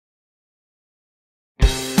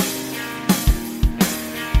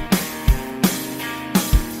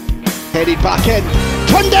headed back in.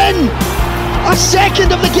 Turned in! A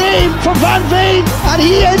second of the game for Van Veen, and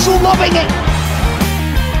he is loving it.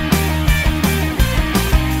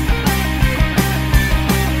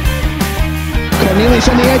 Cornelius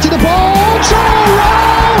on the edge of the box. Oh,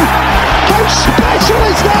 wow! How special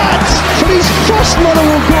is that for his first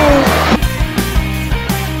Motherwell goal?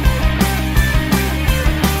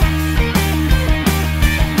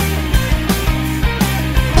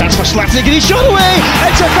 That's for Slapnik and he's shot away.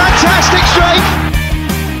 It's a fantastic strike.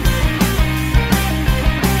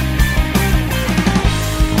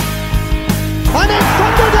 And it's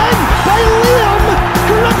thundered in by Liam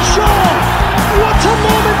Grimshaw. What a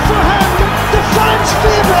moment for him, the fans'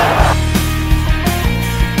 favourite.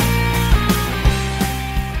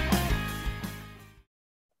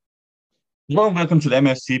 Hello and welcome to the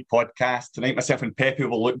MFC podcast. Tonight myself and Pepe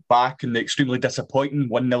will look back on the extremely disappointing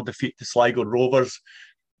 1-0 defeat to Sligo Rovers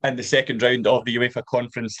in the second round of the UEFA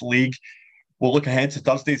Conference League. We'll look ahead to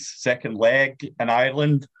Thursday's second leg in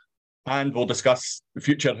Ireland, and we'll discuss the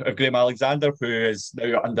future of Graham Alexander, who is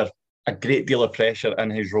now under a great deal of pressure in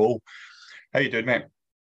his role. How you doing, mate?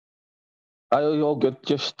 All good.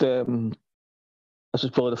 Just this is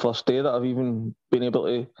probably the first day that I've even been able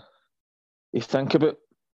to think about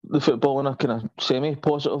the football in a kind of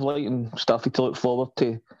semi-positive light and started to look forward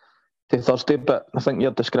to Thursday. But I think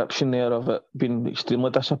your description there of it being extremely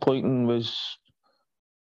disappointing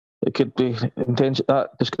it could be intense.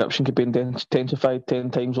 That description could be intensified 10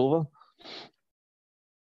 times over.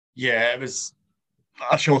 Yeah, it was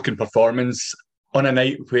a shocking performance on a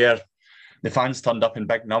night where the fans turned up in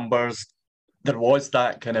big numbers. There was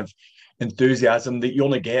that kind of enthusiasm that you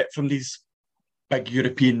only get from these big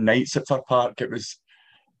European nights at Fir Park. There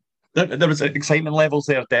was excitement levels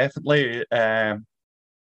there, definitely. I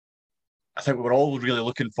think we were all really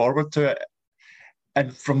looking forward to it.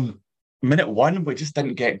 And from minute one, we just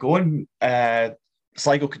didn't get going.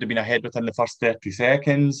 Sligo could have been ahead within the first 30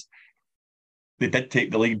 seconds. They did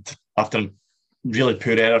take the lead after really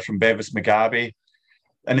poor error from Bevis Mugabe.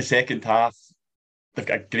 In the second half, they've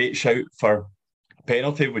got a great shout for a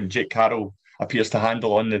penalty when Jake Carroll appears to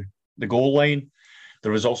handle on the goal line.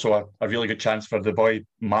 There was also a really good chance for the boy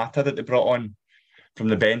Mata that they brought on from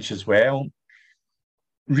the bench as well.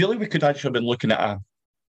 Really, we could actually have been looking at a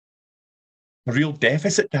real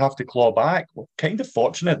deficit to have to claw back. We're kind of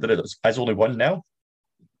fortunate that it is only 1-0.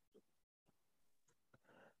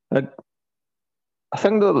 I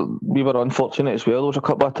think that we were unfortunate as well. There was a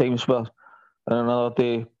couple of times where, on another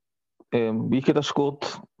day, we could have scored,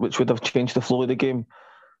 which would have changed the flow of the game.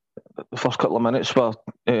 The first couple of minutes where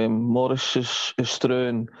Morris is through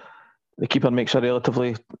and the keeper makes a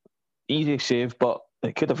relatively easy save, but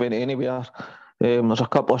it could have went anywhere. There's a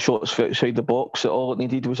couple of shots outside the box that all it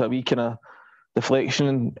needed was a wee kind of deflection,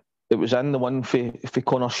 and it was in. The one for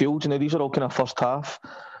Connor Shields. Now these are all kind of first half.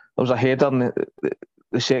 There was a header in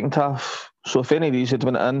the second half. So if any of these had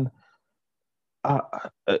went in,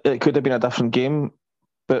 it could have been a different game.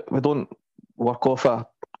 But we don't work off of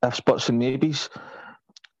ifs, buts and maybes.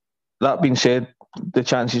 That being said, the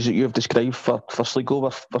chances that you have described for Sligo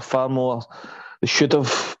were far more. They should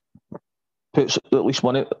have put at least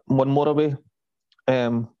one more away.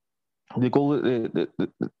 The goal that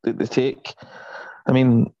they take, I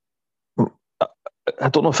mean, I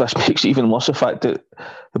don't know if this makes it even worse, the fact that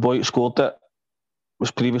the boy who scored it was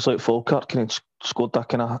previously at Falkirk and had scored that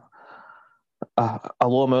kind of a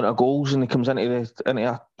low amount of goals, and he comes into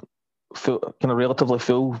a full, kind of relatively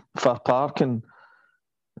full Fir Park, and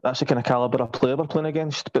that's the kind of calibre of player we're playing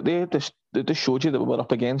against. But they just showed you that we were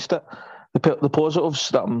up against it. The positives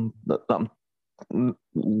that I'm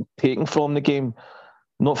taking from the game,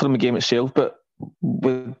 not from the game itself, but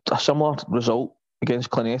with a similar result against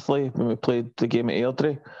Clonethley when we played the game at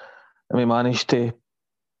Airdrie, and we managed to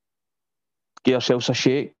give ourselves a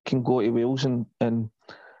shake and go to Wales and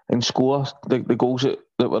score the goals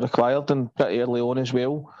that were required, and pretty early on as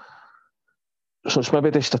well. So it's maybe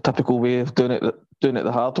just a typical way of doing it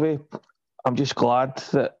the hard way. I'm just glad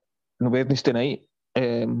that on Wednesday night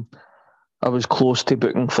I was close to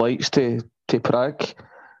booking flights to Prague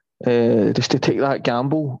just to take that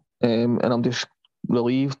gamble, and I'm just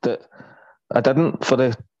relieved that I didn't.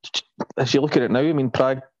 As you look at it now, I mean,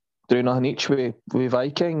 Prague 3-0 each with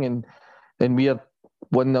Viking, and we are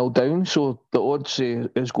 1-0 down, so the odds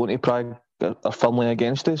is going to Prague are firmly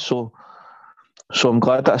against us. So I'm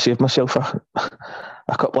glad that I saved myself a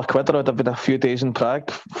couple of quid, or I'd have been a few days in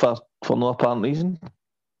Prague for no apparent reason.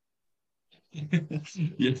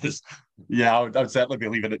 Yes. Yeah, I would certainly be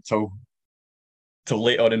leaving it till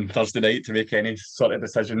late on Thursday night to make any sort of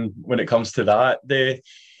decision when it comes to that.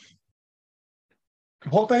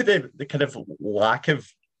 What about the kind of lack of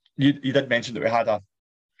you did mention that we had a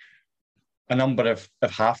number of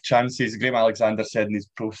half chances. Graham Alexander said in his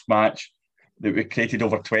post-match that we created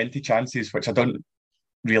over 20 chances, which I don't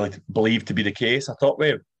really believe to be the case. I thought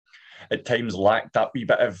we at times lacked that wee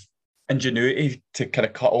bit of ingenuity to kind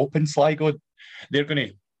of cut open Sligo. They're going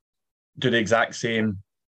to do the exact same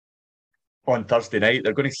on Thursday night.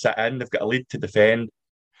 They're going to sit in, they've got a lead to defend,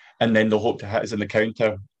 and then they'll hope to hit us in the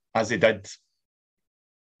counter, as they did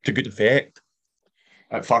to good effect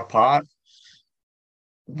at Fir Park.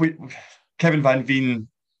 Kevin Van Veen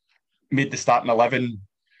made the starting 11,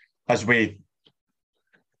 as we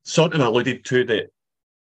sort of alluded to that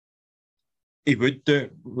he would do.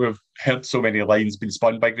 We've heard so many lines being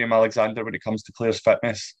spun by Graham Alexander when it comes to players'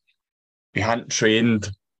 fitness. He hadn't trained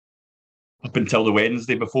up until the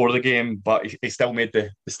Wednesday before the game, but he still made the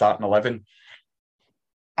starting 11.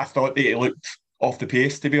 I thought that he looked off the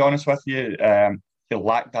pace, to be honest with you. He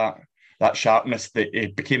lacked that sharpness that he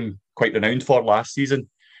became quite renowned for last season.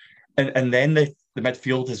 And then the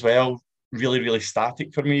midfield as well, really, really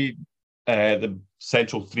static for me. The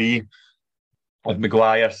central three of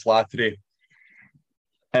Maguire, Slattery,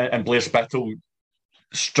 and Blair Spittle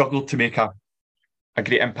struggled to make a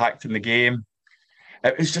great impact in the game.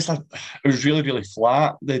 It was really, really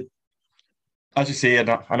flat. As you say,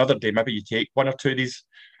 another day, maybe you take one or two of these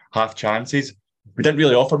half chances. We didn't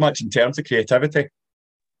really offer much in terms of creativity.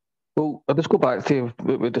 Well, I'll just go back to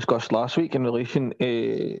what we discussed last week in relation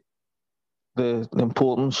to the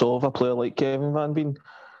importance of a player like Kevin Van Veen.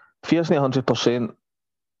 If he isn't 100%,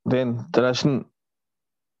 then there isn't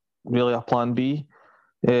really a plan B.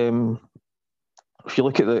 If you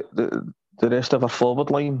look at the rest of our forward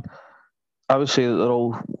line, I would say that they're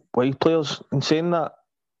all wide players. In saying that,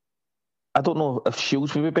 I don't know if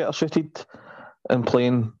Shields would be better suited in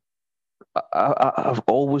playing. I've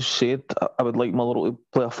always said I would like Motherwell to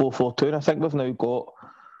play a 4-4-2, and I think we've now got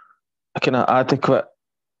a kind of adequate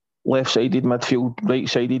left-sided midfield,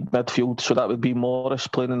 right-sided midfield. So that would be Morris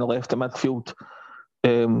playing in the left of midfield,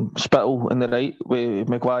 Spittle in the right with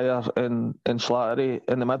Maguire and Slattery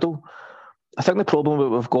in the middle. I think the problem that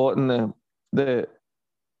we've got in the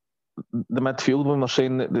midfield, when we're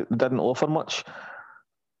saying that they didn't offer much,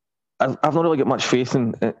 I've not really got much faith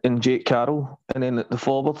in Jake Carroll, and then the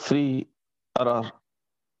forward three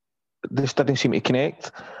this didn't seem to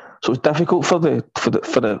connect. So it's difficult for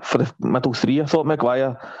the middle three. I thought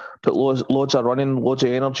Maguire put loads of running, loads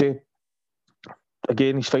of energy.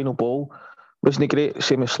 Again, his final ball wasn't great.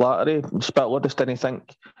 Same as Slattery. Spittle, I just didn't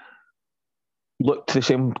think looked the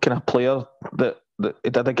same kind of player that he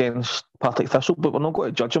did against Partick Thistle. But we're not going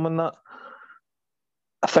to judge him on that.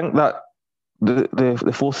 I think that the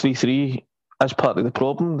 4-3-3 is part of the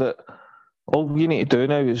problem. That all you need to do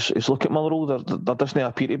now is look at Motherwell. There doesn't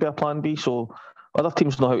appear to be a plan B. So other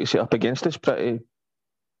teams know how to set up against us pretty.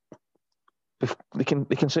 They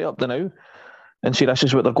can set up the now and say this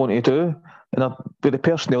is what they're going to do. And with the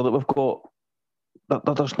personnel that we've got,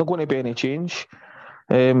 there's not going to be any change.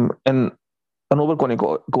 And I know we're going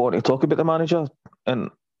to go on to talk about the manager, and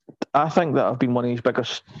I think that I've been one of his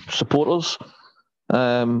biggest supporters.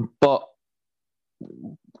 But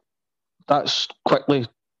that's quickly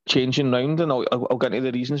changing round, and I'll get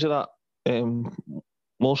into the reasons of that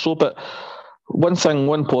more so. But one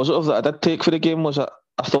positive that I did take for the game was that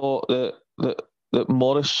I thought that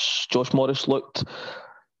Josh Morris looked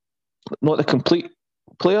not the complete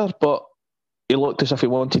player, but he looked as if he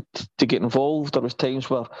wanted to get involved. There was times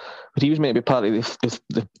where he was meant to be part of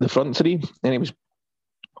the front three, and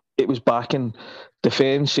it was back in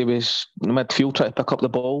defence. He was in the midfield trying to pick up the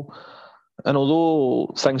ball, and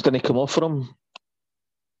although things didn't come off for him,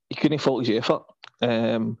 he couldn't fault his effort.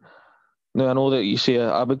 Now I know that you say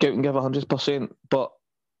I would go out and give 100%, but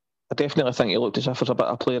I definitely think he looked as if there's a bit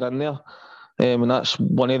of player in there, and that's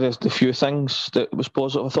one of the few things that was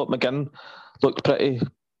positive. I thought McGinn looked pretty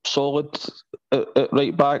solid at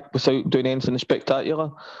right back without doing anything spectacular.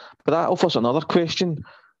 But that offers another question.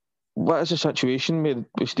 What is the situation with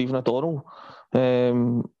Stephen O'Donnell?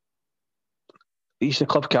 He's the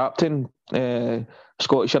club captain,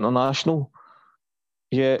 Scottish international,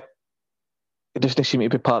 yet it doesn't seem to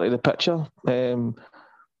be part of the picture.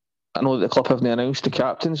 I know that the club haven't announced the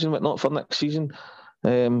captains and whatnot for next season,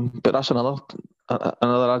 but that's another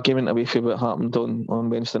argument away from what happened on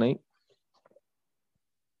Wednesday night.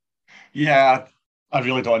 Yeah, I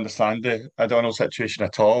really don't understand the O'Donnell situation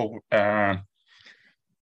at all. And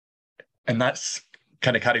that's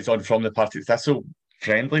kind of carries on from the Partick Thistle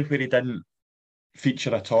friendly, where he didn't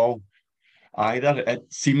feature at all either. It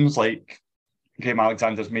seems like Graham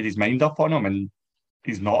Alexander's made his mind up on him, and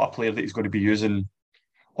he's not a player that he's going to be using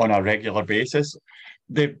on a regular basis.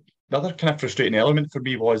 The the other kind of frustrating element for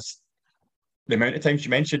me was the amount of times you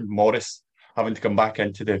mentioned Morris having to come back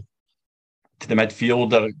into the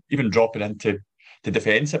midfield or even dropping into the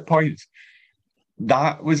defence at points.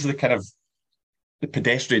 That was the kind of the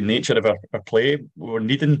pedestrian nature of our play. We were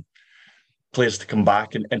needing players to come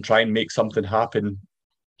back and try and make something happen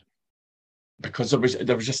because there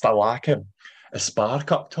was just a lack of a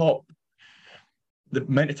spark up top. The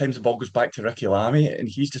amount of times the ball goes back to Ricky Lamy and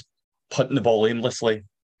he's just punting the ball aimlessly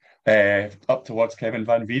up towards Kevin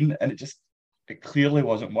Van Veen, and it clearly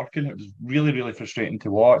wasn't working. It was really, really frustrating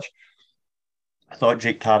to watch. I thought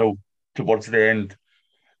Jake Carroll towards the end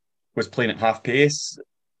was playing at half pace.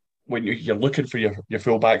 When you're looking for your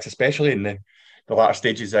fullbacks, especially in the latter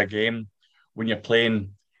stages of a game, when you're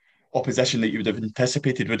playing opposition that you would have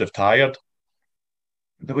anticipated would have tired.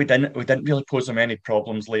 But we didn't really pose them any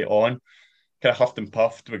problems late on. Kind of huffed and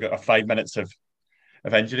puffed. We got our 5 minutes of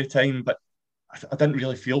injury time, but I didn't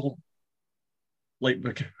really feel like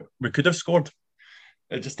we could have scored.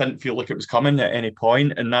 It just didn't feel like it was coming at any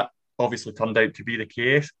point, and that obviously turned out to be the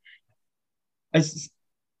case. Is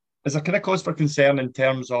a kind of cause for concern in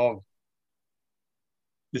terms of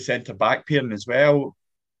the centre back pairing as well.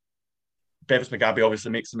 Bevis Mugabi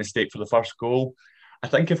obviously makes a mistake for the first goal. I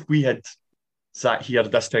think if we had sat here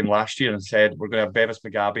this time last year and said we're going to have Bevis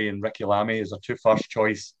Mugabi and Ricky Lamy as our two first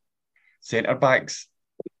choice centre backs,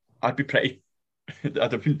 I'd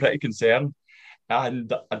have been pretty concerned.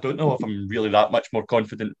 And I don't know if I'm really that much more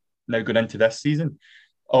confident now going into this season.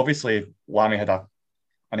 Obviously, Lamy had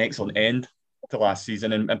an excellent end to last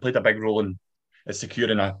season and played a big role in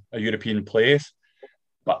securing a European place.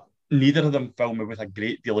 But neither of them filled me with a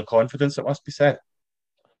great deal of confidence, it must be said.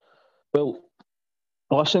 Well,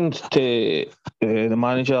 I listened to the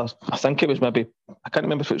manager, I think it was I can't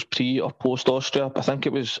remember if it was pre or post Austria, I think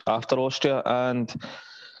it was after Austria, and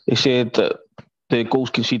he said that the goals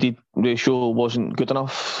conceded ratio wasn't good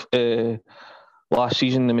enough last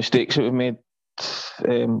season. The mistakes that we've made,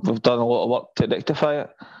 we've done a lot of work to rectify it.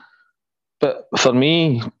 But for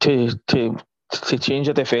me, to change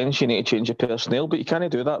a defence, you need to change your personnel, but you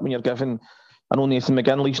can't do that when you're given. I know Nathan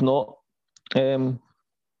McGinley's not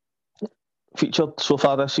featured so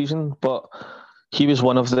far this season, but he was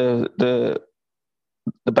one of the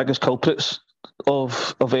biggest culprits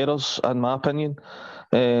of errors, in my opinion.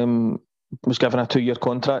 Was given a 2-year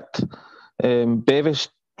contract. Bevis,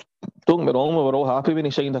 don't get me wrong, we were all happy when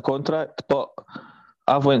he signed a contract, but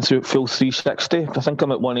I've went through full 360. I think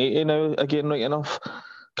I'm at 180 now again, right enough,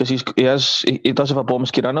 because he does have a bomb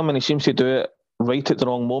scare in him, and he seems to do it right at the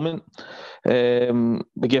wrong moment.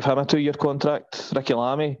 We gave him a 2-year contract. Ricky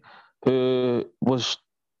Lamy, who wasn't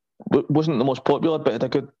the most popular but had a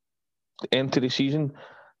good end to the season,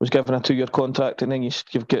 was given a 2-year contract, and then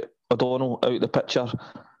you've got O'Donnell out of the picture,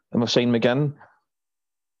 and we've signed McGinn.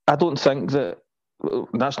 I don't think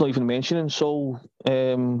that's not even mentioning Saul,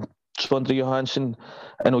 Sondre Johansson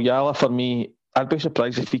and Oyala. For me, I'd be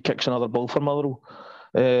surprised if he kicks another ball for Motherwell.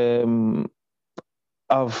 There's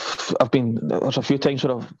a few times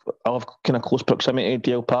where I'll have kind of close proximity.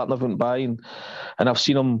 DL Partner went by and I've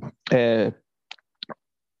seen him kind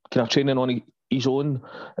of training on his own,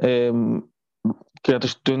 kind of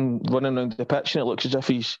just running around the pitch, and it looks as if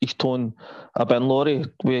he's towing a bin lorry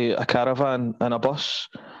with a caravan and a bus.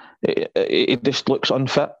 It just looks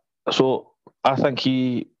unfit. So I think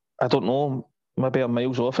I don't know, maybe I'm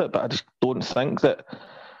miles off it, but I just don't think that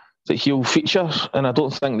he'll feature, and I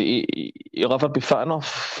don't think that he'll ever be fit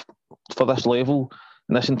enough for this level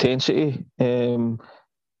and this intensity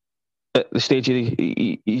at the stage of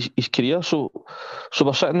his career. So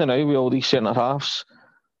we're sitting there now with all these centre halves,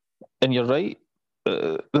 and you're right.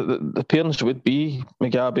 The pairings would be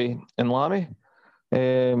Mugabi and Lamy,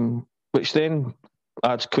 which then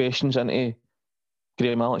adds questions into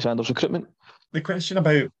Graham Alexander's recruitment. The question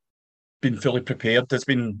about being fully prepared has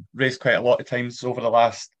been raised quite a lot of times over the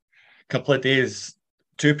last couple of days.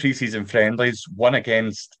 2 pre-season friendlies, one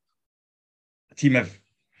against a team of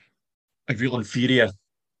real inferior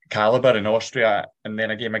calibre in Austria, and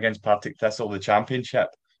then a game against Partick Thistle, the Championship.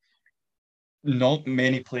 Not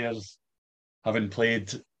many players having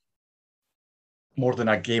played more than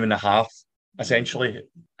a game and a half, essentially,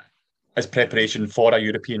 as preparation for a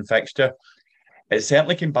European fixture. It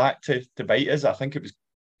certainly came back to bite us. I think it was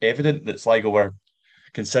evident that Sligo were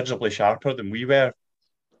considerably sharper than we were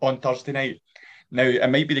on Thursday night. Now, it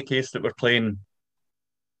might be the case that we're playing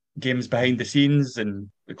games behind the scenes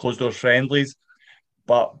and closed doors friendlies,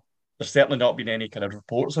 but there's certainly not been any kind of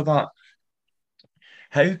reports of that.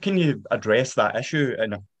 How can you address that issue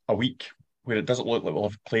in a week where it doesn't look like we'll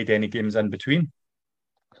have played any games in between?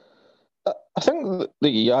 I think that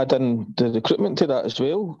you add in the recruitment to that as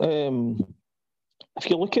well. If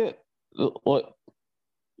you look at like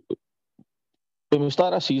when we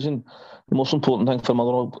start a season, the most important thing for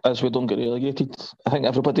Motherwell is we don't get relegated. I think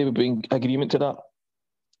everybody would be in agreement to that.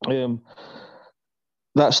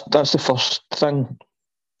 That's the first thing.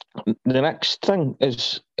 The next thing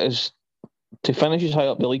is to finish as high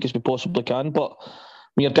up the league as we possibly can. But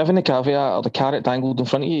when you're given the caveat or the carrot dangled in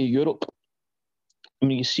front of you, Europe,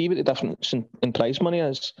 when you see what the difference in prize money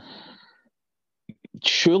is,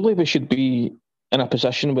 surely we should be in a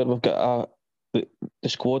position where we've got the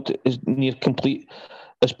squad is near complete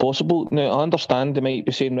as possible. Now, I understand they might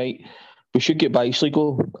be saying, right, we should get by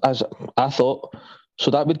Sligo, as I thought,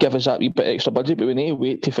 so that would give us that wee bit extra budget, but we need to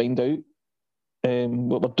wait to find out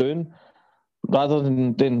what we're doing, rather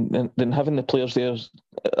than having the players there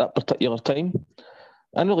at that particular time.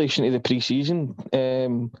 In relation to the pre-season,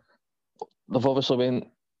 they've obviously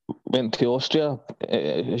went to Austria,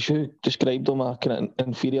 as you described them, a kind of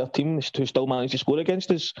inferior team who still managed to score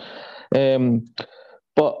against us.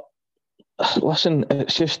 But listen,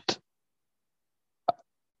 it's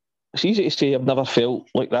easy to say I've never felt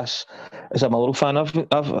like this as a Motherwell fan. I've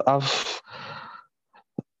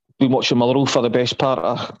been watching Motherwell for the best part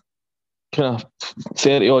of kind of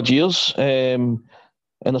 30 odd years, and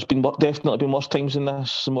there's been definitely been worse times than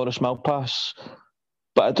this, Maurice Malpass.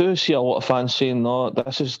 But I do see a lot of fans saying, no,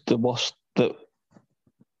 this is the worst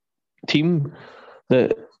team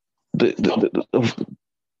that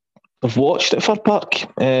I've watched at Fir Park.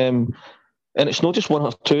 And it's not just one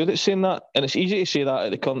or two that's saying that. And it's easy to say that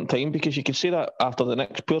at the current time, because you can say that after the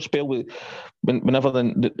next poor spell whenever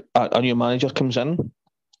a new manager comes in.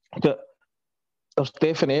 But there's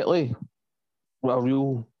definitely a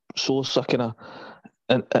real source of kind of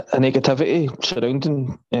a negativity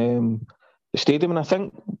surrounding the stadium, and I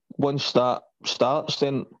think once that starts,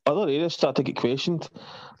 then other areas start to get questioned,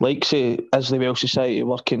 like, say, is the Welsh Society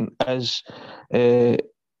working? It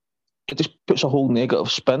just puts a whole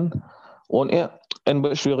negative spin onto it. And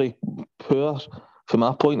what's really poor, from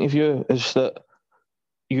my point of view, is that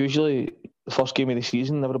usually the first game of the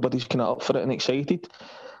season, everybody's kind of up for it and excited.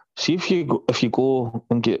 See if you go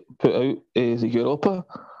and get put out the Europa,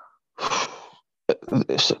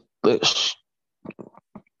 it's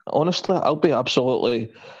honestly, I'll be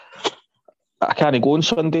absolutely. I can't go on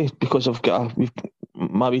Sunday because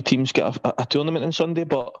my wee team's got a tournament on Sunday,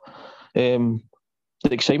 but the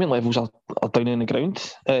excitement levels are down on the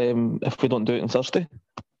ground if we don't do it on Thursday.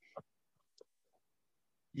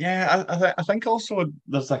 Yeah, I think also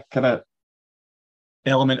there's a kind of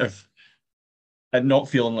element of it not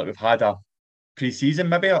feeling like we've had a pre-season,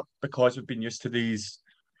 maybe because we've been used to these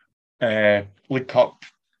League Cup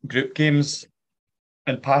group games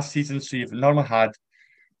in past seasons, so you've normally had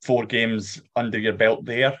 4 games under your belt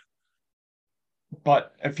there.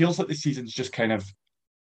 But it feels like the season's just kind of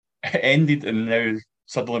ended and now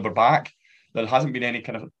suddenly we're back. There hasn't been any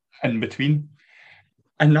kind of in between.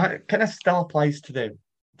 And that kind of still applies to the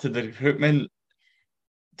recruitment,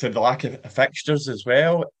 to the lack of fixtures as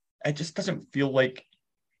well. It just doesn't feel like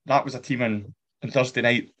that was a team on Thursday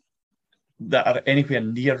night that are anywhere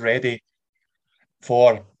near ready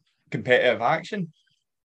for competitive action.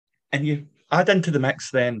 And you add into the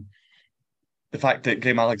mix then the fact that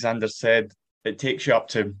Graham Alexander said it takes you up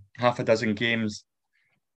to half a dozen games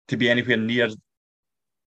to be anywhere near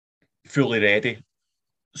fully ready.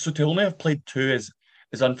 So to only have played 2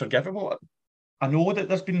 is unforgivable. I know that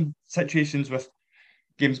there's been situations with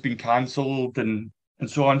games being cancelled and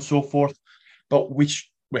so on and so forth, but we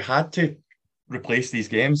had to replace these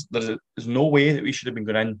games. There's no way that we should have been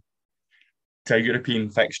going in to a European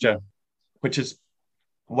fixture, which is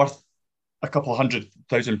worth a couple of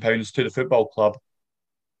 £100,000 to the football club,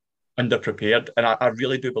 underprepared. And I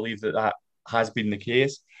really do believe that has been the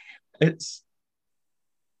case. It's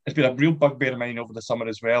been a real bugbear of mine over the summer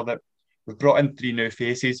as well, that we've brought in 3 new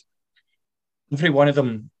faces. Every one of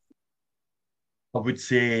them, I would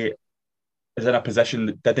say, is in a position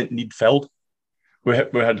that didn't need filled. We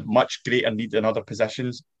had much greater need in other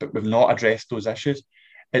positions, but we've not addressed those issues.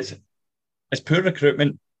 It's poor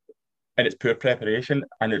recruitment and it's poor preparation,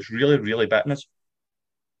 and it's really, really bitten us.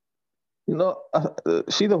 You know, I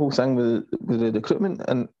see the whole thing with the recruitment,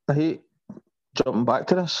 and I hate jumping back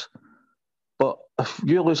to this, but if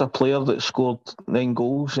you lose a player that scored 9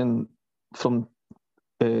 goals from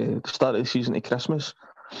the start of the season to Christmas,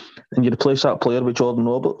 and you replace that player with Jordan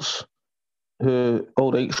Roberts, who,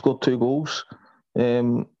 all right, scored 2 goals,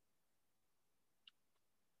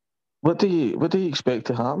 what do you expect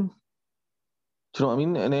to happen? Do you know what I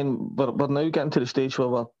mean? And then we're now getting to the stage where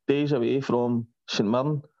we're days away from St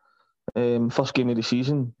Mirren, first game of the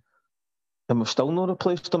season, and we've still not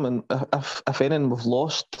replaced him. And if anything, we've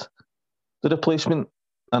lost the replacement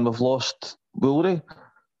and we've lost Woolry.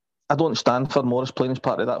 I don't stand for Morris playing as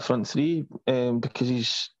part of that front three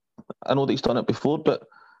because I know that he's done it before, but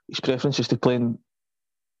his preference is to play in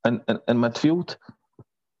midfield.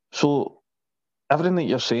 So everything that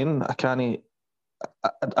you're saying, I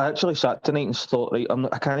actually sat tonight and thought, right,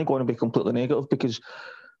 I can't go on and be completely negative because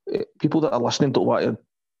people that are listening don't want to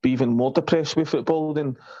be even more depressed with football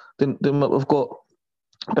than what we've got.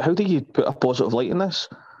 But how do you put a positive light in this?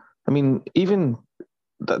 I mean, even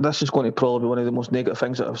this is going to probably be one of the most negative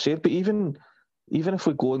things that I've said. But even if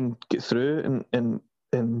we go and get through in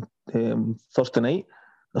Thursday night,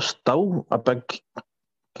 there's still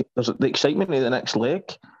there's the excitement of the next leg.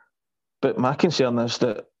 But my concern is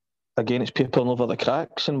that again, it's papering over the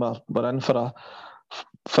cracks, and we're in for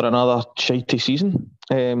another shitey season.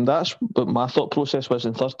 That's what my thought process was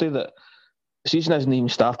on Thursday. That the season hasn't even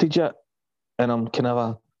started yet, and I'm kind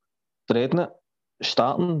of dreading it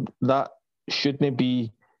starting. That shouldn't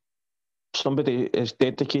be somebody as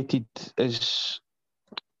dedicated as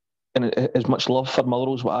much love for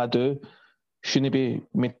Motherwell as what I do. Shouldn't be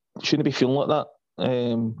feeling like that.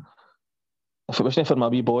 If it wasn't for my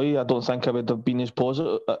wee boy, I don't think I would have been as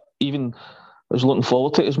positive. Even I was looking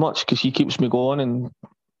forward to it as much because he keeps me going and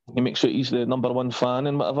he makes sure he's the number one fan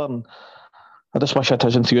and whatever. And I just wish I had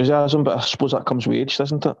his enthusiasm, but I suppose that comes with age,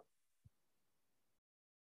 doesn't it?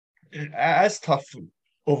 It is tough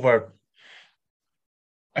over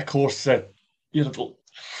a course that we're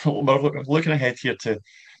looking ahead here to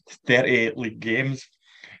 38 league games.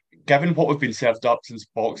 Given what we've been served up since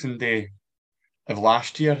Boxing Day of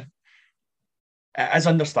last year, it is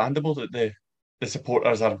understandable that the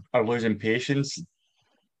supporters are losing patience.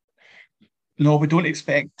 No, we don't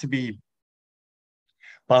expect to be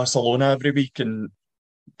Barcelona every week and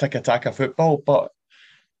tiki-taka football, but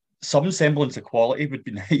some semblance of quality would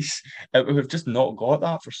be nice. We've just not got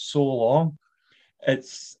that for so long.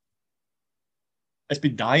 It's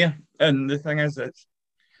been dire, and the thing is, it's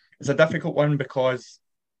a difficult one because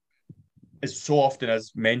it's so often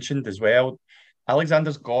as mentioned as well.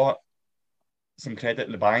 Alexander's got some credit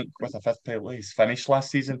in the bank with a fifth place finish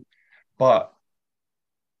last season, but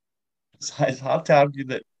it's hard to argue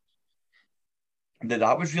that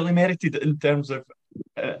was really merited in terms of,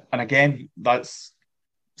 and again, that's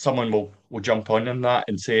someone will jump on that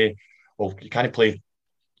and say, well, you can't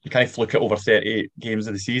fluke it over 38 games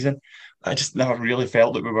of the season. I just never really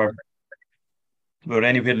felt that we were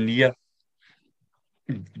anywhere near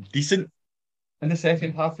decent in the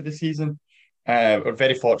second half of the season. We're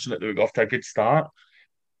very fortunate that we got off to a good start.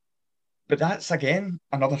 But that's, again,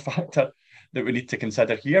 another factor that we need to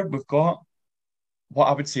consider here. We've got what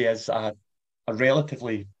I would say is a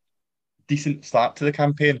relatively decent start to the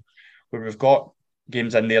campaign, where we've got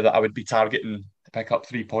games in there that I would be targeting to pick up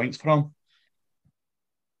 3 points from.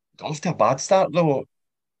 Off to a bad start, though,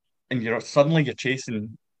 and you're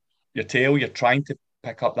chasing your tail. You're trying to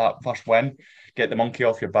pick up that first win, get the monkey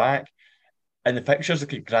off your back, and the fixtures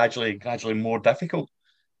get gradually more difficult.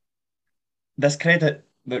 This credit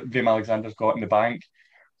that Graham Alexander's got in the bank,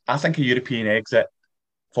 I think a European exit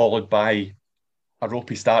followed by a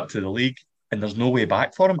ropey start to the league, and there's no way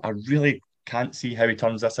back for him. I really can't see how he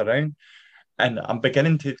turns this around, and I'm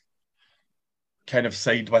beginning to kind of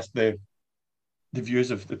side with the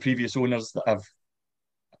views of the previous owners that have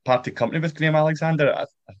parted company with Graham Alexander. I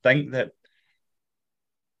think that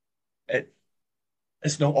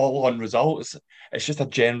it's not all on results. It's just a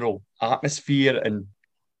general atmosphere and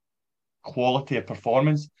quality of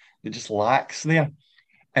performance that just lacks there.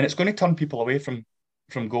 And it's going to turn people away from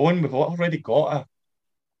going. We've already got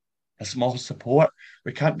a small support.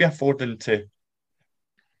 We can't be affording to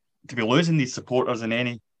be losing these supporters in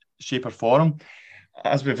any shape or form.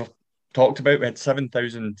 As we've talked about, we had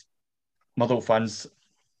 7,000 Motherwell fans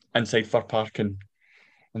inside Fir Park on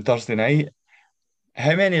Thursday night.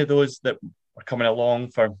 How many of those that were coming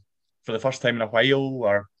along for the first time in a while,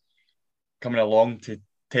 or coming along to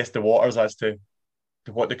test the waters as to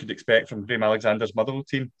what they could expect from Graham Alexander's Motherwell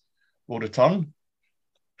team, will return?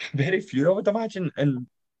 Very few, I would imagine, and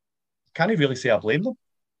can't really say I blame them.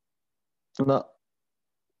 No,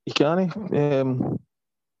 you can't.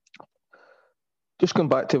 Just going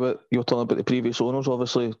back to what you were talking about, the previous owners,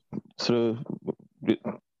 obviously, through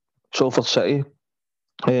Salford City.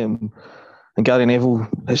 And Gary Neville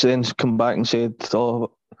has then come back and said, it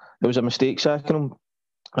was a mistake sacking him.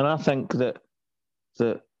 And I think that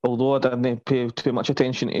although I didn't pay too much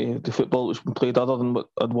attention to the football that's been played other than what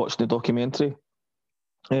I'd watched in the documentary,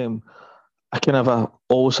 I kind of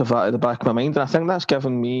always have that at the back of my mind. And I think that's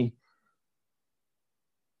given me...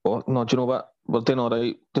 do you know what? we're doing all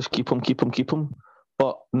right. Just keep him.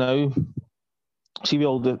 But now, see with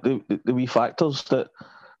all the wee factors that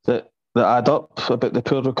add up about the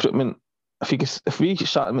poor recruitment. If we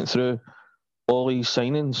sat and went through all these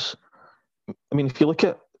signings, I mean, if you look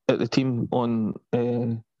at the team on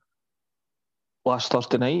last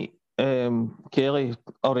Thursday night, Kelly,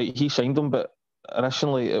 all right, he signed them, but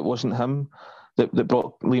initially it wasn't him that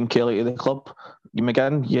brought Liam Kelly to the club.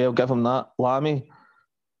 McGinn, yeah, I'll give him that. Lammy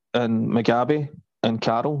and Mugabe and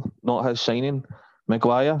Carroll, not his signing.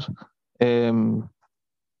 Maguire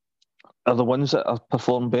are the ones that have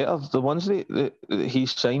performed better. The ones that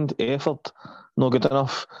he's signed, Efford, not good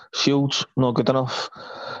enough. Shields, not good enough.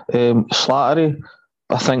 Slattery,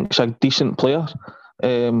 I think, is a decent player.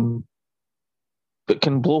 But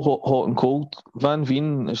can blow hot and cold. Van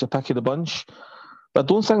Veen is the pick of the bunch. But I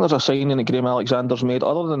don't think there's a signing that Graham Alexander's made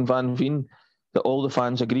other than Van Veen that all the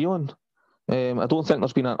fans agree on. I don't think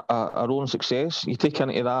there's been a roaring success. You take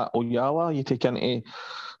into that Oyala, you take into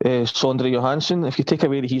Sondre Johansson. If you take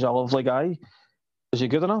away that he's a lovely guy, is he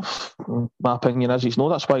good enough? My opinion is he's not.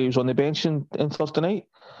 That's why he was on the bench in Thursday night.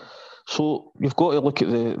 So you've got to look at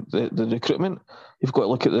the recruitment. You've got to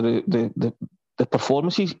look at the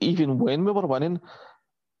performances. Even when we were winning,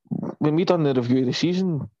 when we done the review of the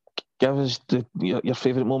season, give us your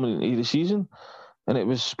favourite moment of the season. And it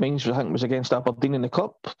was mine, I think it was against Aberdeen in the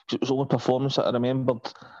Cup. It was the only performance that I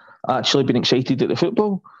remembered actually being excited at the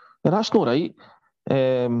football. And that's not right.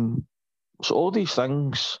 So all these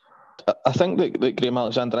things, I think that Graham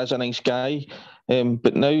Alexander is a nice guy.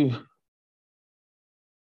 But now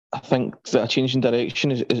I think that a change in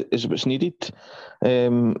direction is what's needed.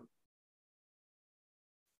 I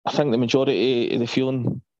think the majority of the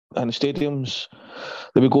feeling in the stadiums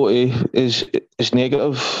that we go to is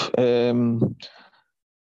negative.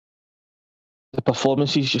 The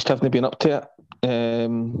performances just haven't been up to it.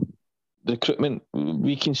 The recruitment,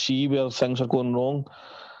 we can see where things are going wrong.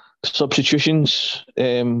 Substitutions,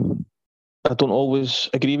 I don't always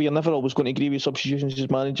agree with. You're never always going to agree with substitutions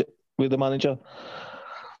with the manager.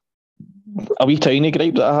 A wee tiny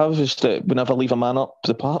gripe that I have is that we never leave a man up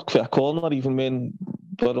the park for a corner, even when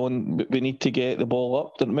we need to get the ball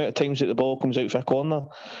up. The amount of times that the ball comes out for a corner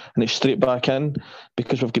and it's straight back in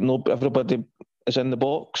because we've got everybody is in the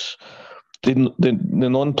box. The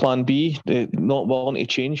non-plan B, the not willing to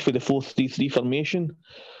change for the 4-3-3 formation.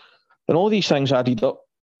 And all these things added up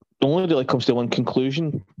only really comes to one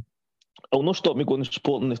conclusion. It'll not stop me going and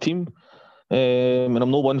supporting the team. And I'm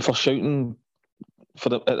not one for shouting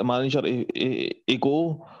at the manager to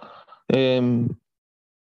go.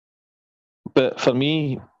 But for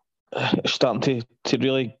me, it's starting to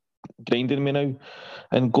really grind in me now.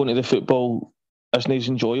 And going to the football isn't as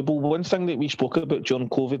enjoyable. One thing that we spoke about during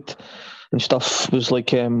COVID and stuff was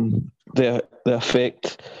like the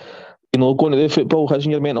effect, going to the football has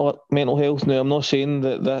on your mental health. Now, I'm not saying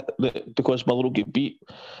that because Motherwell get beat,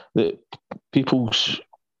 that people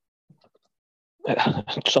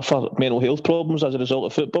suffer mental health problems as a result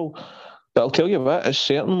of football. But I'll tell you what, it's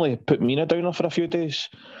certainly put me in a downer for a few days.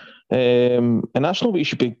 And that's not what you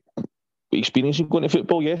should be experiencing going to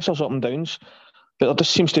football. Yes, there's up and downs, but there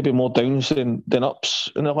just seems to be more downs than ups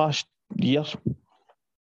in the last year.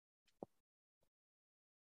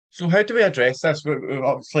 So how do we address this? We've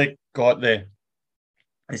obviously got the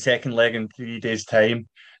second leg in 3 days' time.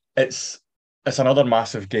 It's another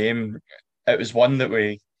massive game. It was one that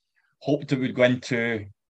we hoped that we'd go into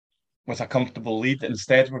with a comfortable lead.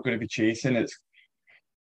 Instead, we're going to be chasing.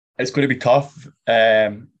 It's going to be tough.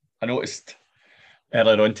 I noticed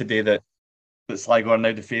earlier on today that Sligo are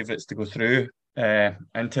now the favourites to go through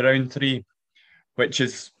into round 3, which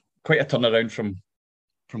is quite a turnaround from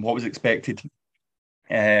what was expected.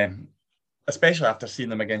 Especially after seeing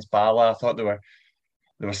them against Bala. I thought they were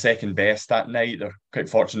second best that night. They're quite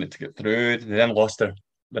fortunate to get through. They then lost their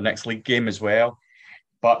next league game as well.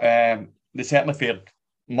 But they certainly fared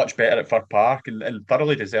much better at Fir Park and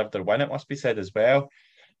thoroughly deserved their win, it must be said as well.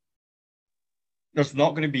 There's not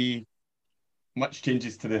going to be much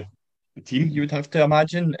changes to the team, you would have to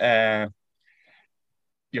imagine.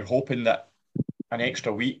 You're hoping that an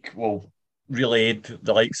extra week will really aid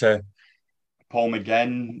the likes of Paul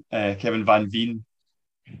McGinn, Kevin Van Veen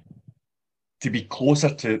to be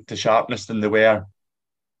closer to sharpness than they were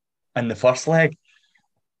in the first leg.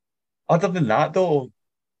 Other than that, though,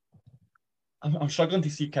 I'm struggling to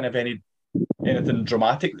see kind of anything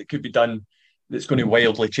dramatic that could be done that's going to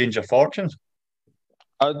wildly change your fortunes.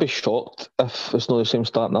 I'd be shocked if it's not the same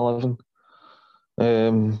starting 11.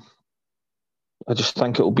 I just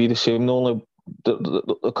think it'll be the same. The only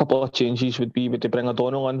a couple of changes would they bring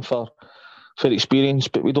O'Donnell in for for experience,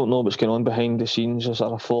 but we don't know what's going on behind the scenes. Is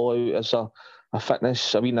there a fallout? Is there a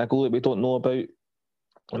fitness, a wee niggle that we don't know about?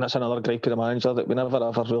 And that's another gripe of the manager that we never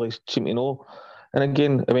ever really seem to know. And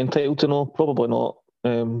again, are we entitled to know? Probably not.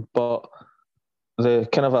 But the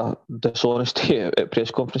kind of a dishonesty at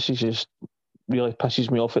press conferences just really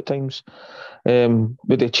pisses me off at times.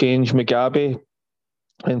 Would they change Mugabe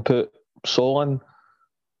and put Sol in?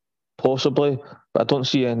 Possibly, but I don't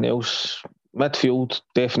see anything else. Midfield,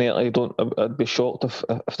 definitely don't. I'd be shocked if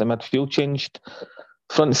the midfield changed.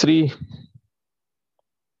 Front three,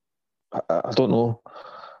 I don't know.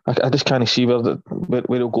 I just can't see where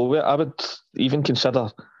it'll go with. I would even consider,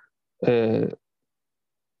 as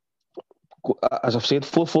I've said,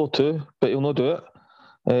 4-4-2, but he'll not do it.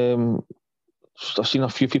 I've seen a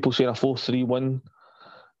few people saying a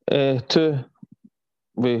 4-3-1-2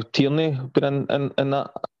 with Tierney being in that.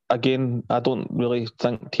 Again, I don't really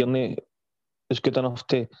think Tierney is good enough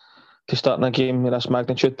to start in a game of this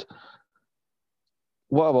magnitude.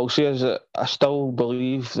 What I will say is that I still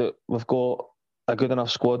believe that we've got a good enough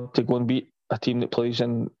squad to go and beat a team that plays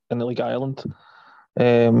in the League of Ireland.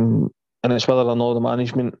 And it's whether or not the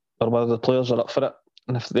management or whether the players are up for it.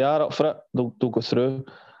 And if they are up for it, they'll go through.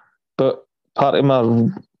 But part of my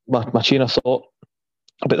chain of thought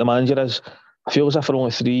about the manager is I feel as if we're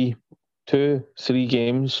only 2-3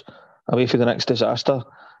 games away from the next disaster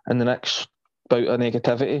and the next bout of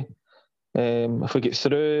negativity. If we get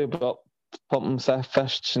through, but pumping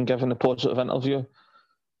fists and giving a positive interview,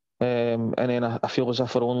 and then I feel as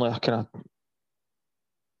if we're only a kind of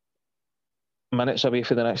minutes away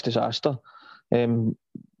from the next disaster. Whether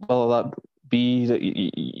that be that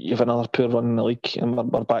you have another poor run in the league and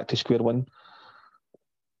we're back to square one.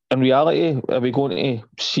 In reality, are we going to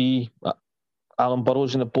see Alan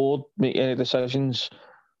Burrows and the board make any decisions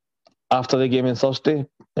after the game on Thursday?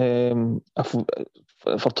 If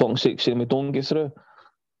for talking's sake, saying we don't get through,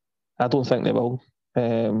 I don't think they will.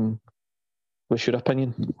 What's your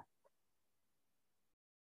opinion?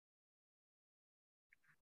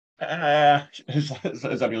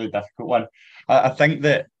 It's a really difficult one. I think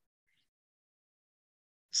that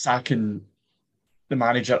sacking the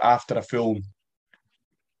manager after a full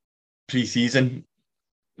pre-season.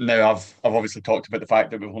 Now, I've obviously talked about the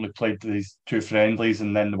fact that we've only played these 2 friendlies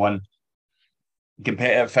and then the one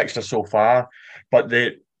competitive fixture so far, but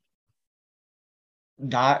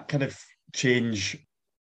that kind of change,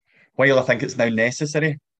 while I think it's now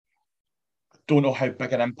necessary, don't know how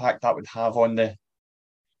big an impact that would have on the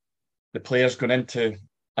players going into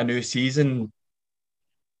a new season.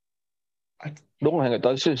 The only thing it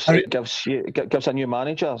does is it gives a new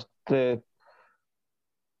manager the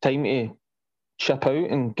time to chip out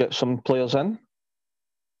and get some players in.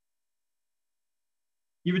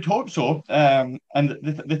 You would hope so. And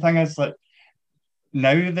the thing is, like,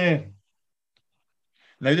 now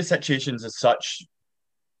the situation's as such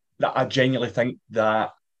that I genuinely think that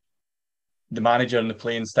the manager and the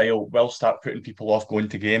playing style will start putting people off going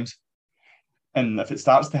to games. And if it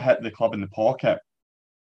starts to hit the club in the pocket,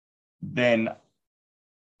 then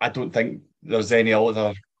I don't think there's any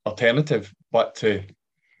other alternative but to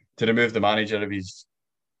remove the manager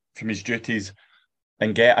from his duties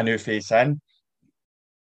and get a new face in.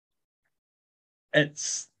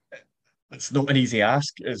 It's not an easy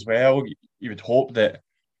ask as well. You would hope that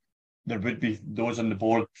there would be those on the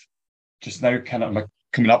board just now kind of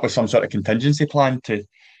coming up with some sort of contingency plan to,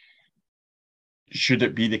 should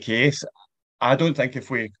it be the case. I don't think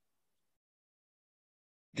if we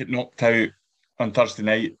get knocked out on Thursday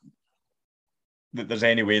night that there's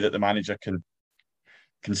any way that the manager can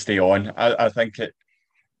stay on. I think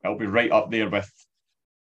it'll be right up there with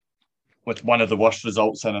one of the worst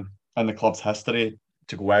results in the club's history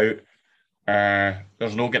to go out.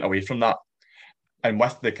 There's no getting away from that. And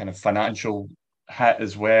with the kind of financial hit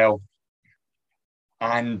as well,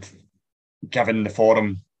 and given the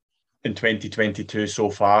form in 2022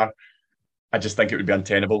 so far, I just think it would be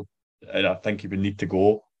untenable. And I think he would need to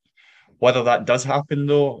go. Whether that does happen,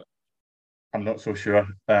 though, I'm not so sure.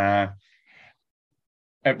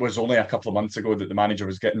 It was only a couple of months ago that the manager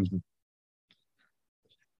was getting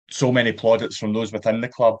so many plaudits from those within the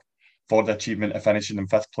club for the achievement of finishing in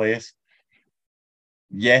 5th place.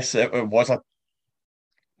 Yes, it was an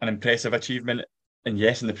impressive achievement. And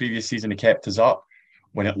yes, in the previous season, he kept us up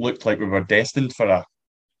when it looked like we were destined for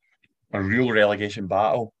a real relegation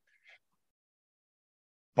battle.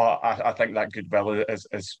 But I think that goodwill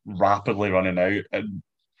is rapidly running out. And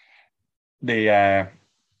we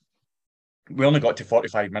only got to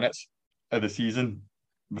 45 minutes of the season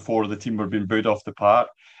before the team were being booed off the park.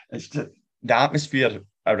 It's just, the atmosphere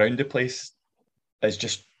around the place is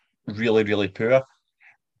just really, really poor.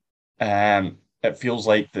 It feels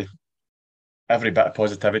like every bit of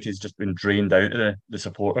positivity has just been drained out of the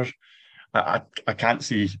supporters. I can't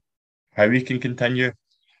see how he can continue,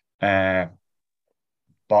 but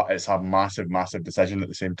it's a massive, massive decision at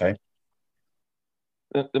the same time.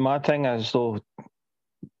 The mad thing is, though,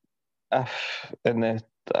 I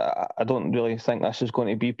don't really think this is going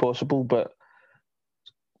to be possible, but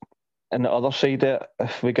on the other side of it,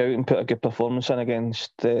 if we go out and put a good performance in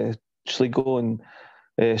against Sligo and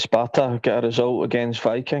Sparta, get a result against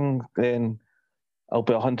Viking, then I'll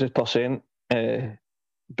be 100%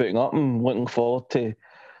 booting up and looking forward to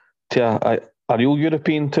a real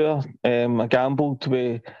European tour. I gambled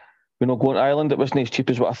with going to Ireland. It wasn't as cheap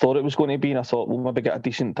as what I thought it was going to be, and I thought we'll maybe get a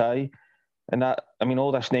decent tie. And that, I mean,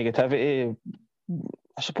 all this negativity,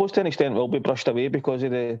 I suppose to an extent, will be brushed away because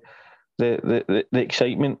of the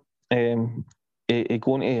excitement. Going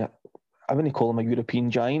to, I wouldn't call him a European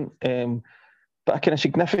giant, but a kind of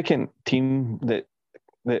significant team that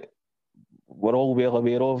we're all well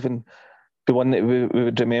aware of, and the one that we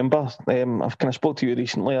would remember. I've kind of spoke to you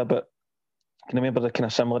recently about, I can remember the kind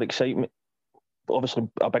of similar excitement. Obviously,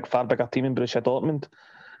 far bigger team in Borussia Dortmund,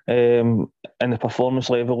 and the performance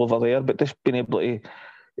level over there, but just being able to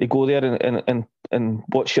go there and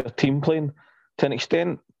watch your team playing to an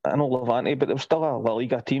extent. I know Levante, but it was still a La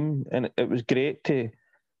Liga team, and it was great to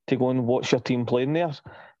go and watch your team playing there.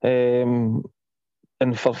 And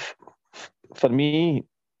for me,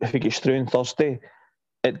 if it gets through on Thursday,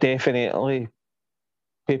 it definitely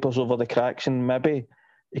papers over the cracks, and maybe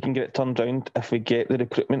you can get it turned around if we get the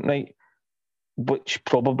recruitment right, which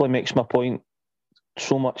probably makes my point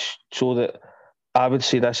so much so that I would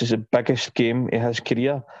say this is the biggest game of his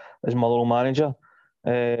career as Motherwell manager.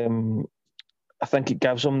 I think it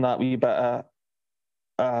gives him that wee bit of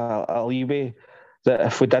a leeway that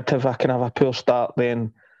if we did have a kind of a poor start,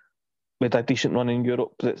 then with a decent run in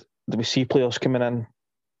Europe, that we see players coming in.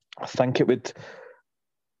 I think he would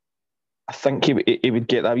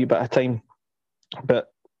get that wee bit of time.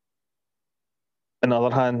 But on the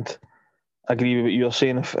other hand, I agree with what you're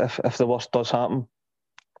saying. If the worst does happen,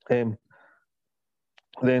 then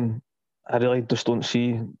I really just don't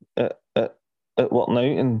see it working out.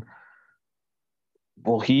 And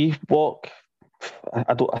will he walk?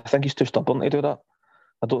 I think he's too stubborn to do that.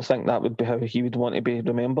 I don't think that would be how he would want to be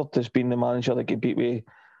remembered, as being the manager that get beat with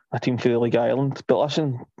a team for the League of Ireland. But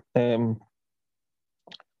listen,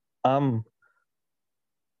 I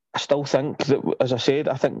still think that, as I said,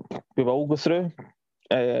 I think we will go through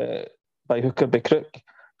by hook or by crook.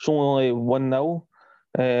 It's only 1-0.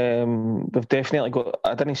 We've definitely got.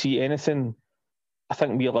 I didn't see anything. I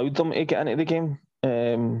think we allowed them to get into the game.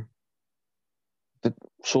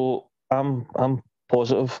 So I'm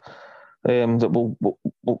positive that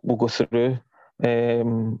we'll go through.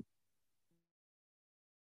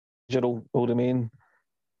 Will remain.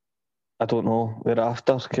 I don't know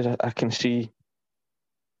thereafter, because I can see,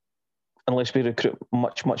 unless we recruit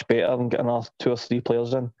much better and get another 2 or 3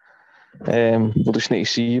 players in, we'll just need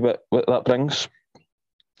to see what that brings.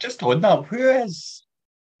 Just on that, who is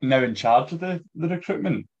now in charge of the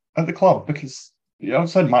recruitment at the club? Because you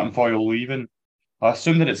said Martin Foyle leaving. I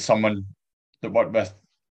assume that it's someone that worked with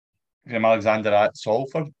Graham Alexander at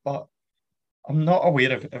Salford, but I'm not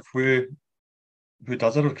aware of who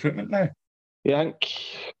does the recruitment now. Yeah, I think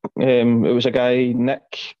it was a guy,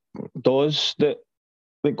 Nick Dawes, that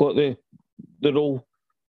got the role.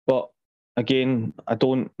 But again, I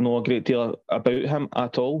don't know a great deal about him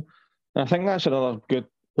at all. And I think that's another good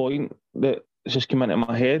point that just came into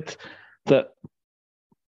my head, that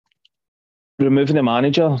removing the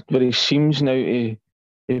manager, where he seems now to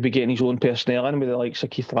be getting his own personnel in, with the likes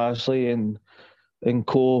of Keith Lasley and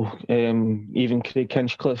co, even Craig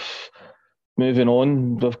Hinchcliffe moving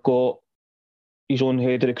on. We've got his own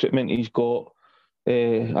head of recruitment. He's got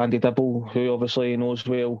Andy Dibble, who obviously knows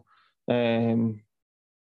well.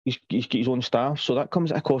 He's got his own staff, so that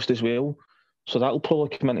comes at a cost as well. So that'll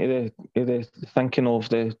probably come into the thinking of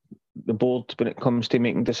the board when it comes to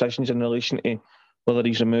making decisions in relation to whether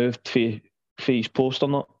he's removed for his post or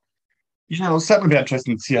not. Yeah, it'll certainly be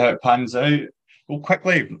interesting to see how it pans out. We'll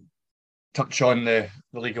quickly touch on the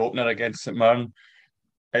league opener against St Mirren.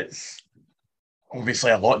 It's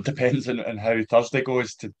obviously a lot depends on how Thursday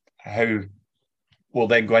goes, to how we'll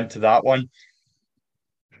then go into that one.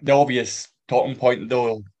 The obvious talking point,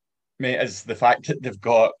 though, mate, is the fact that they've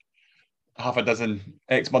got half a dozen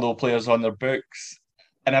ex-Motherwell players on their books,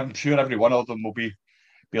 and I'm sure every one of them will be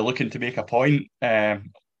looking to make a point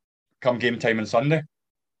come game time on Sunday.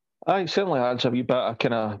 It certainly adds a wee bit of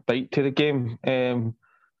kind of bite to the game.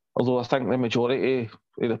 Although I think the majority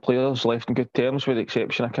of the players left in good terms, with the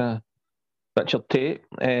exception of kind of Richard Tate,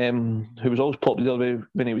 who was always popular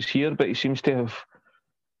when he was here, but he seems to have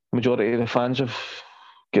majority of the fans have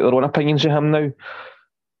got their own opinions of him now.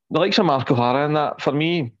 The likes of Mark O'Hara and that, for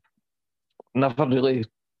me, never really.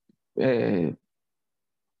 I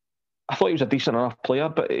thought he was a decent enough player,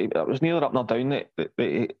 but it was neither up nor down that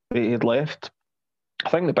he had left. I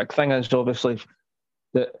think the big thing is obviously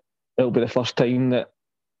that it'll be the first time that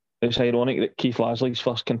it's ironic that Keith Lasley's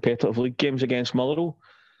first competitive league game's against Motherwell.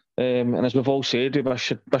 And as we've all said, we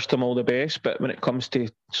wished him all the best, but when it comes to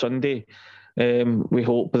Sunday, we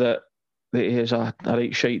hope that he has a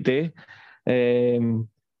right shite day.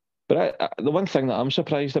 But the one thing that I'm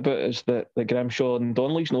surprised about is that Grimshaw and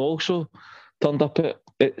Donnelly's not also turned up at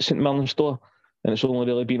St Mirren Store, and it's only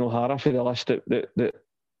really been O'Hara for the list that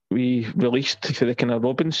we released for the kind of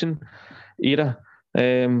Robinson era.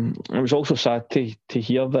 It was also sad to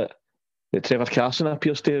hear that Trevor Carson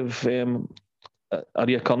appears to have a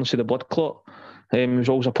reoccurrence of the blood clot. He was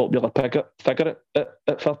always a popular figure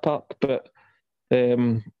at Fir Park, but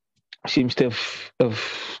seems to have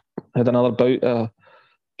had another bout of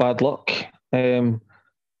bad luck.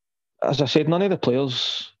 As I said, none of the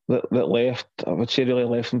players that left, I would say, really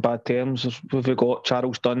left in bad terms. We've got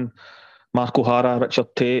Charles Dunn, Mark O'Hara,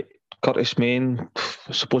 Richard Tate, Curtis Main,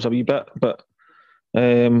 I suppose a wee bit, but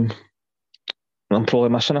I'm probably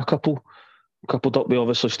missing a couple. Coupled up with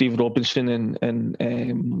obviously Steve Robinson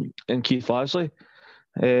and Keith Lasley.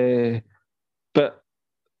 But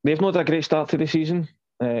they've not had a great start to the season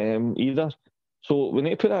either. So we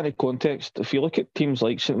need to put that in context. If you look at teams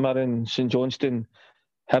like St Mirren, St Johnstone,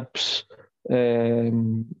 Hibs,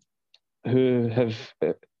 who have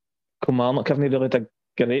Kilmarnock haven't really had a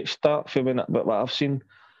great start for what I've seen.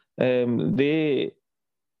 They're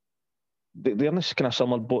in this kind of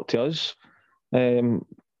similar boat to us.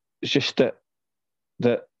 It's just that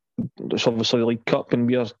it's obviously the League Cup and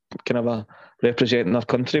we're kind of representing our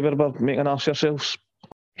country where we're making arse ourselves.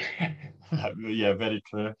 Yeah, very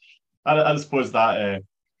true. I suppose that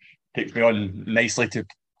takes me on nicely to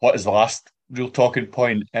what is the last real talking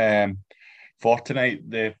point for tonight.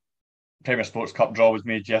 The Premier Sports Cup draw was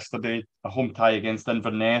made yesterday, a home tie against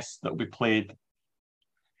Inverness that will be played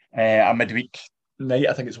a midweek night.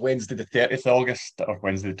 I think it's Wednesday the 30th of August or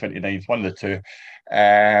Wednesday the 29th, one of the two.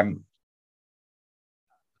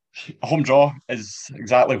 A home draw is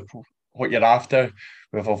exactly what you're after.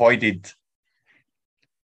 We've avoided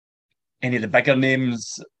any of the bigger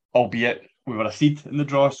names, albeit we were a seed in the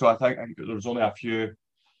draw, so I think there was only a few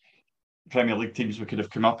Premier League teams we could have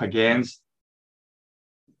come up against.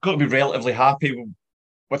 Got to be relatively happy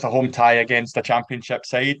with a home tie against a Championship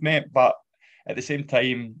side, mate, but at the same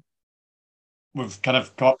time, we've kind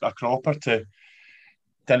of got a cropper to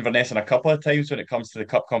Inverness in a couple of times when it comes to the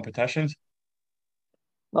cup competitions.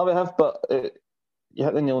 No, we have, but you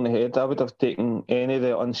hit the nail on the head. I would have taken any of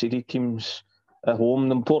the unseeded teams at home.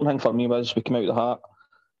 The important thing for me was we came out of the heart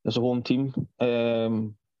as a home team,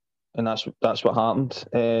 and that's what happened.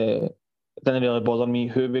 It didn't really bother me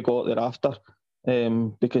who we got thereafter,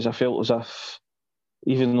 because I felt as if,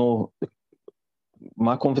 even though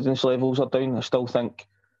my confidence levels are down, I still think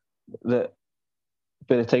that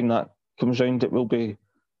by the time that comes round, it will be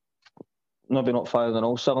maybe not firing on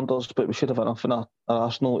all cylinders, but we should have enough in our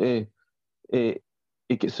arsenal to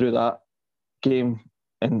get through that game.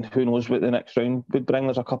 And who knows what the next round would bring.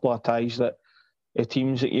 There's a couple of ties that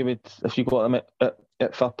teams that you would, if you got them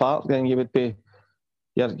at Fir Park, then you would be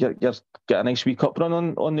you're get a nice wee cup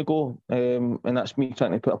run on the go. And that's me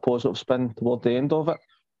trying to put a positive spin toward the end of it.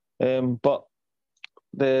 But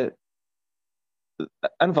the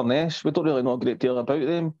Inverness, we don't really know a great deal about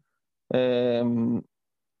them.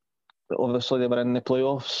 Obviously, they were in the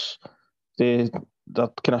playoffs. Their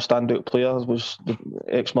kind of standout player was the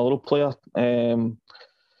ex-Motherwell player,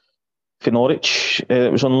 for Norwich.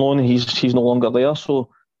 It was on loan. He's no longer there, so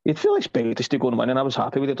you'd feel expected to go and win. And I was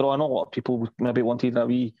happy with the draw. And a lot of people maybe wanted a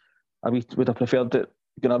wee would have preferred it,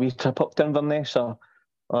 a wee trip up to Inverness or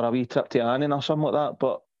a wee trip to Annan or something like that.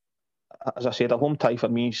 But as I said, a home tie for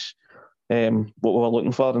me is what we were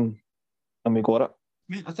looking for, and we got it.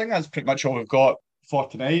 I think that's pretty much all we've got for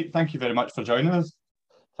tonight. Thank you very much for joining us.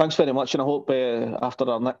 Thanks very much, and I hope after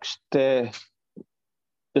our next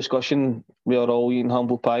discussion we are all eating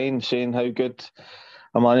humble pie and saying how good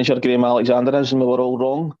a manager Graham Alexander is, and we were all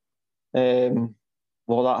wrong.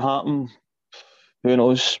 Will that happen? Who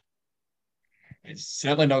knows? It's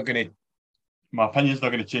certainly not going to. My opinion's not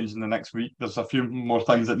going to change in the next week. There's a few more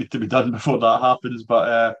things that need to be done before that happens,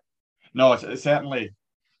 but no, it's certainly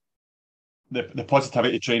the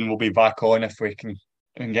positivity train will be back on if we can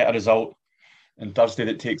get a result on Thursday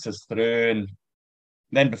that takes us through, and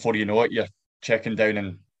then before you know it, you're checking down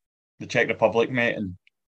in the Czech Republic, mate, and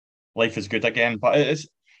life is good again. But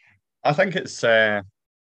I think it's a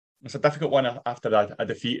difficult one after a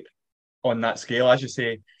defeat on that scale, as you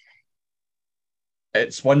say.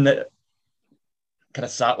 It's one that kind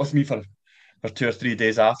of sat with me for 2 or 3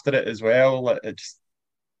 days after it as well. It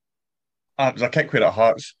was a kick where it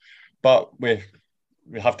hurts, but we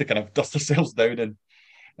have to kind of dust ourselves down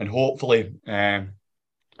and hopefully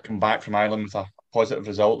come back from Ireland with a positive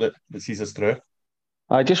result that sees us through.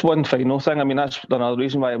 Just one final thing. I mean, that's another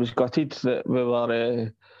reason why I was gutted that we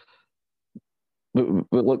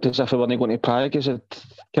looked as if we weren't going to Prague, is it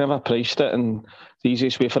kind of I priced it, and the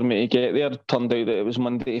easiest way for me to get there turned out that it was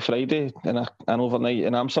Monday to Friday and an overnight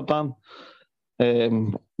in Amsterdam,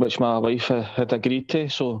 which my wife had agreed to.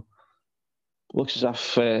 So it looks as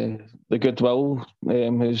if the goodwill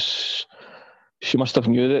is, she must have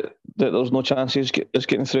knew that there was no chance of us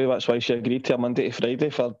getting through. That's why she agreed to a Monday to Friday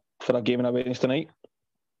for a game on a Wednesday night.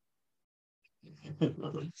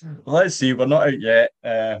 Well, let's see. We're not out yet.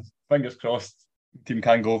 Fingers crossed the team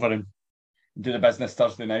can go over and do the business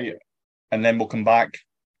Thursday night, and then we'll come back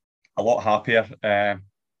a lot happier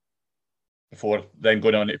before then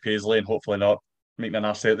going on to Paisley and hopefully not making an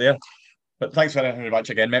arse out there. But thanks very much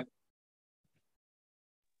again, mate.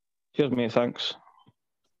 Cheers, mate. Thanks.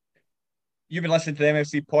 You've been listening to the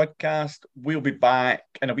MFC podcast. We'll be back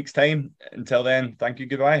in a week's time. Until then, thank you.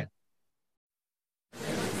 Goodbye.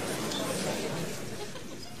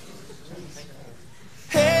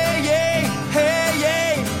 Hey,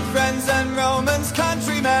 yay, friends and Romans,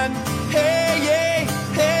 countrymen. Hey,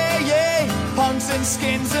 yay, punks and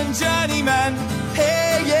skins and journeymen.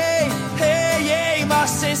 Hey, yay, my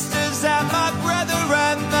sisters and my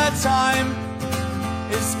brethren, the time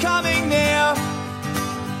is coming near.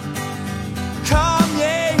 Come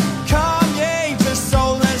ye, to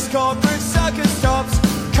soulless corporate circus stops.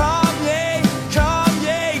 Come ye,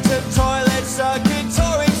 to toilet circuit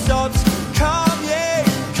touring stops. Come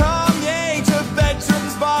ye, to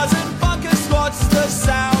bedrooms, bars and bunker squats. The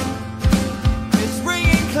sound is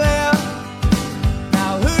ringing clear.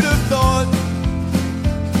 Now who'd have thought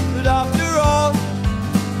that after all,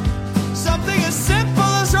 something as simple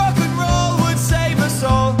as rock and roll would save us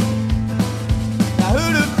all? Now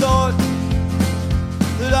who'd have thought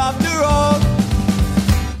that after all,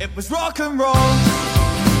 it was rock and roll?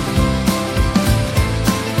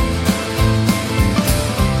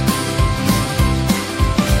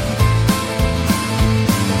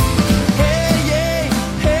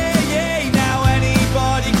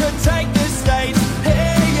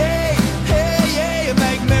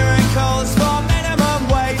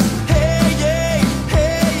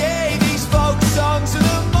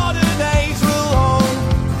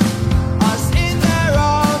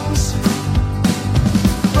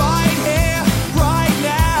 Right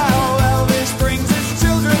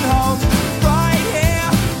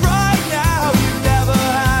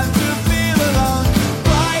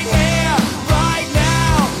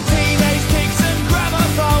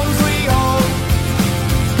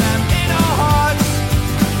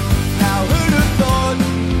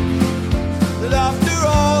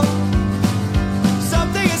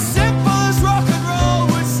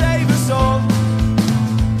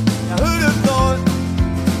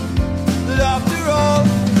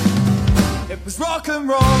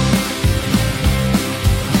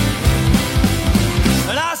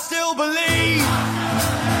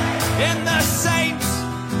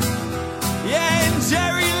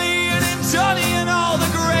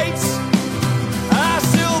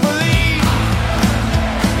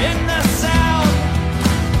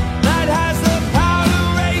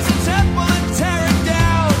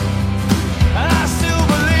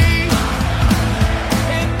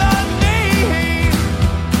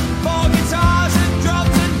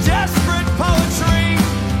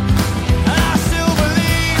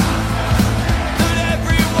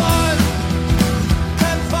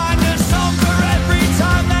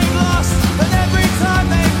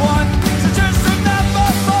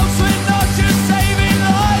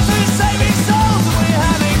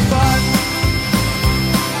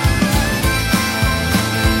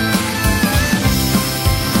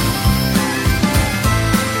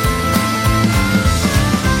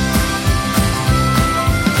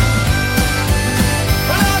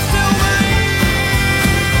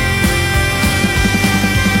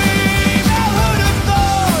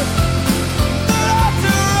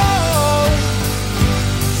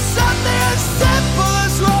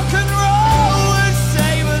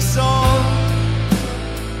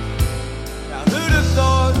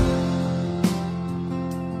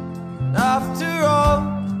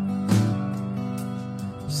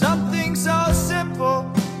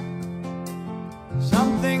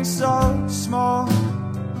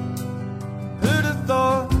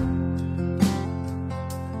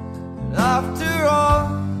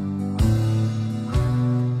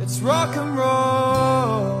rock and roll.